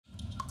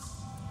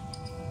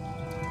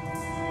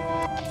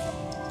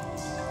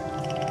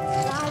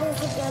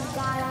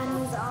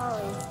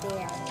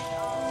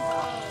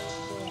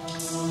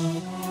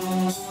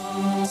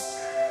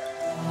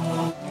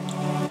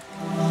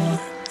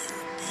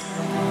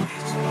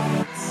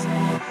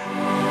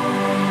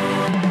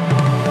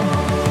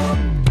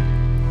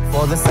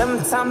the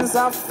 7 times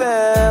I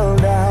fell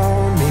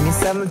down made me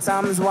 7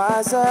 times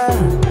wiser.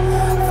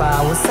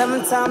 Fire was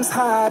 7 times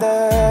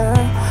harder.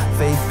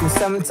 Faith grew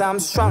 7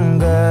 times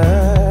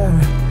stronger.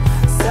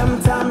 7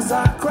 times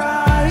I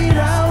cried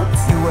out.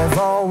 You have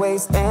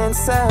always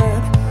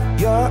answered.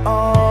 You're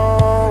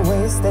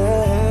always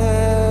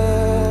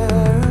there.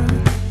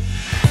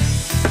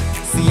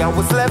 See, I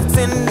was left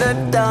in the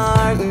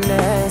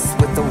darkness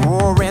with the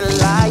roaring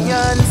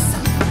lions.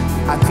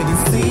 I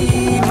couldn't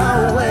see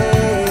my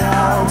way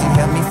out. You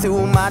helped me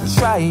through my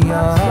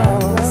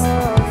trials.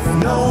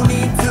 No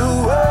need to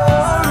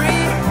worry.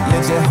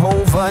 You're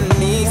Jehovah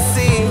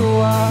Nissi.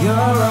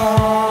 You're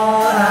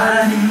all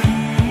I need.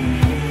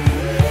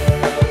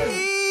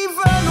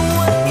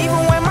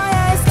 Even when my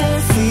eyes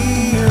can't see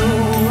you,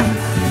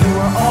 you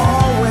are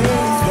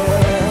always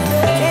there.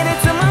 Cater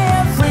to my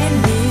every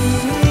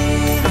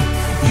need.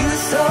 You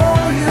show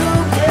you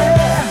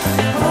care.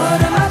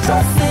 Putting my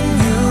trust in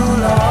you,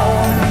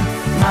 Lord.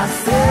 My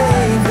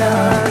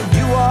Savior,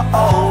 you are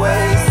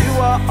always there.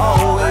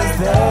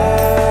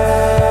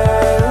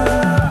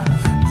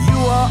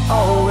 You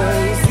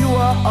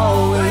are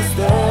always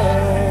there.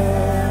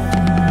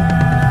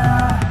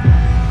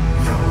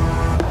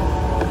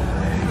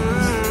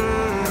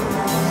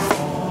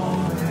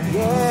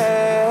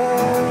 Yeah.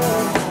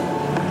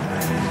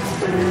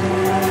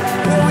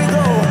 Here we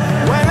go.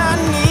 When I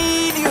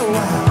need you,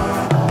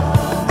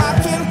 I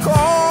can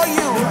call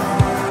you.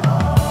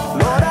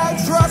 Lord, I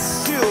trust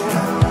you.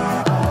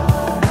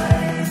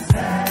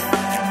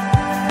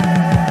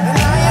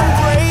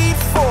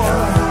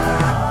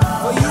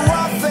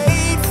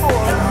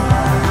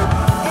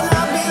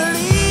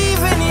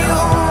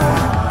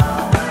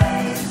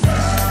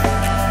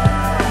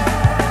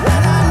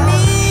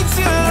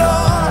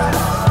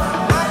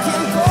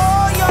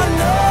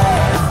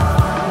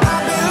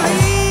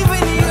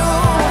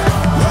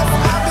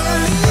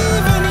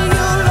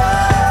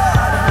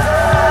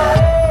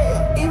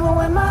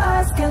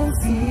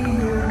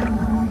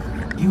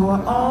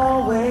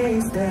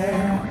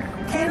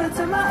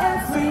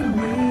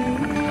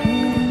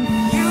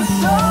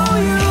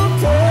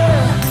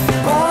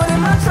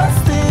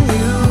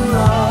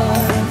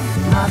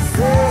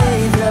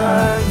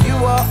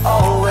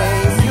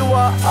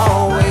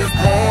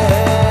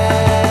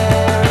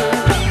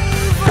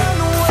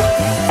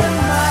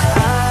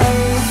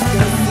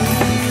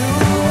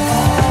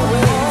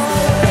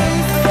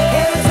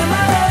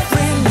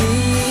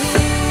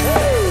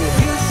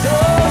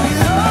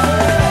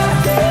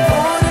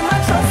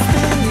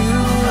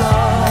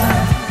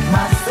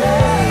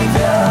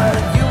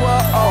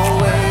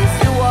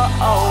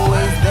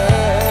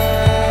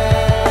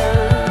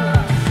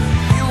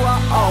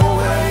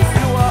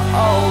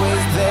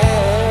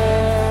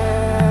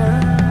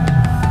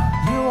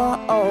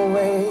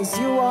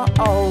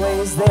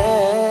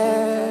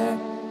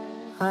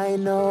 I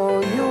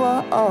know you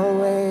are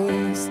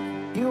always